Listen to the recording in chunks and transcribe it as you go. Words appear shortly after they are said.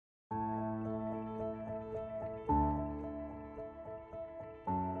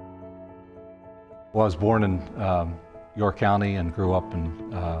Well, I was born in York County and grew up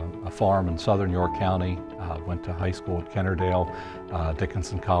in a farm in southern York County. Went to high school at Kennerdale,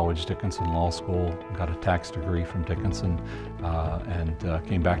 Dickinson College, Dickinson Law School, got a tax degree from Dickinson, and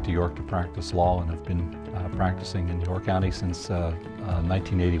came back to York to practice law, and have been practicing in York County since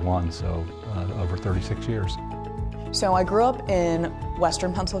 1981, so over 36 years. So I grew up in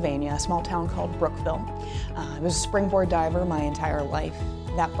western Pennsylvania, a small town called Brookville. I was a springboard diver my entire life.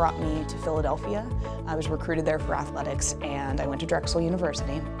 That brought me to Philadelphia. I was recruited there for athletics, and I went to Drexel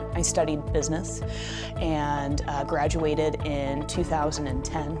University. I studied business and graduated in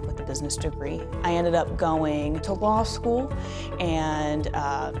 2010 with a business degree. I ended up going to law school and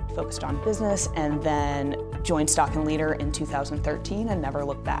focused on business, and then joined Stock and Leader in 2013 and never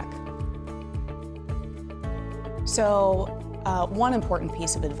looked back. So one important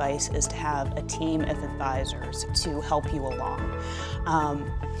piece of advice is to have a team of advisors to help you along.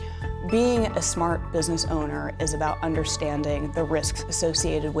 Being a smart business owner is about understanding the risks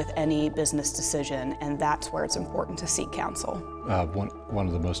associated with any business decision, and that's where it's important to seek counsel. One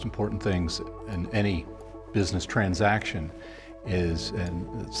of the most important things in any business transaction is,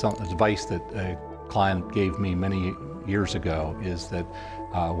 and some advice that a client gave me many years ago, is that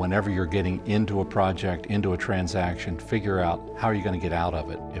whenever you're getting into a project, into a transaction, figure out how are you going to get out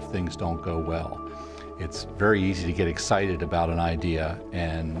of it if things don't go well. It's very easy to get excited about an idea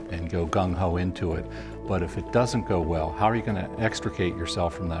and go gung-ho into it, but if it doesn't go well, how are you going to extricate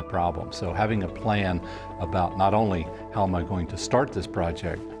yourself from that problem? So having a plan about not only how am I going to start this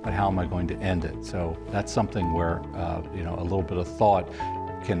project, but how am I going to end it. So that's something where a little bit of thought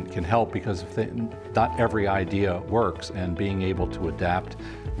can help, because not every idea works, and being able to adapt,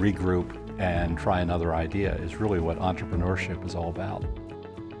 regroup, and try another idea is really what entrepreneurship is all about.